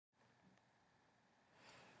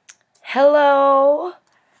Hello.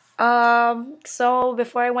 So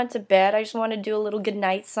before I went to bed, I just want to do a little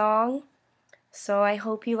goodnight song. So I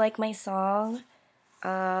hope you like my song.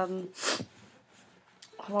 Well,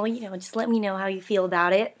 just let me know how you feel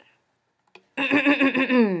about it.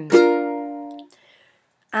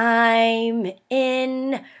 I'm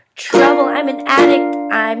in trouble, I'm an addict,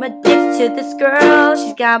 I'm addicted to this girl.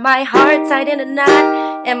 She's got my heart tied in a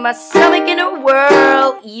knot and my stomach in a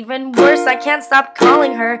whirl. Even worse, I can't stop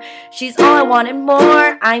calling her. She's all I want and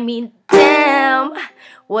more. I mean, damn,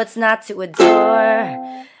 what's not to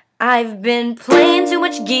adore? I've been playing too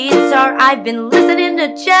much guitar, I've been listening to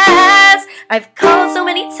jazz. I've called so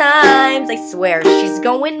many times, I swear she's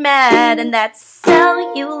going mad. And that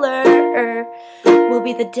cellular will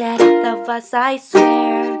be the death of us, I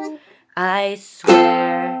swear. I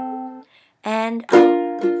swear. And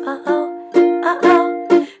ooh,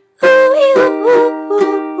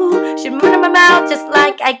 she'd murder my mouth just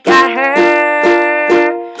like I got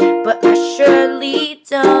her. But I surely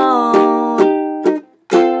don't.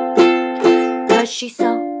 'Cause she's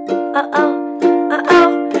so,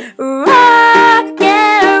 rock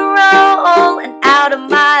and roll and out of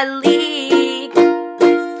my league.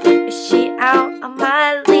 Is she out of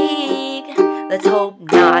my league? Let's hope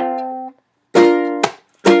not.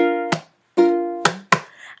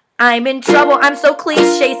 I'm in trouble, I'm so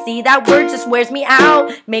cliche. See, that word just wears me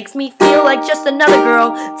out. Makes me feel like just another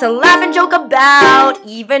girl to laugh and joke about.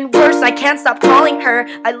 Even worse, I can't stop calling her.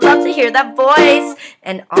 I love to hear that voice.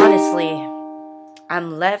 And honestly,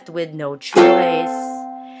 I'm left with no choice.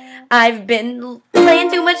 I've been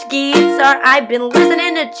playing too much guitar, I've been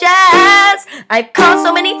listening to jazz. I've called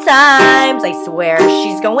so many times, I swear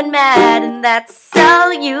she's going mad. And that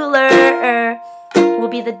cellular will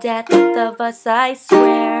be the death of us, I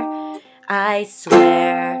swear. I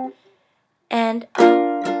swear. And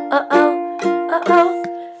ooh,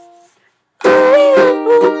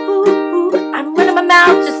 I'm running my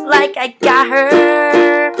mouth just like I got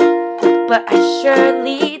her. But I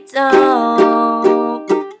surely don't.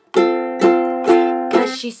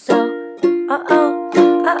 'Cause she's so,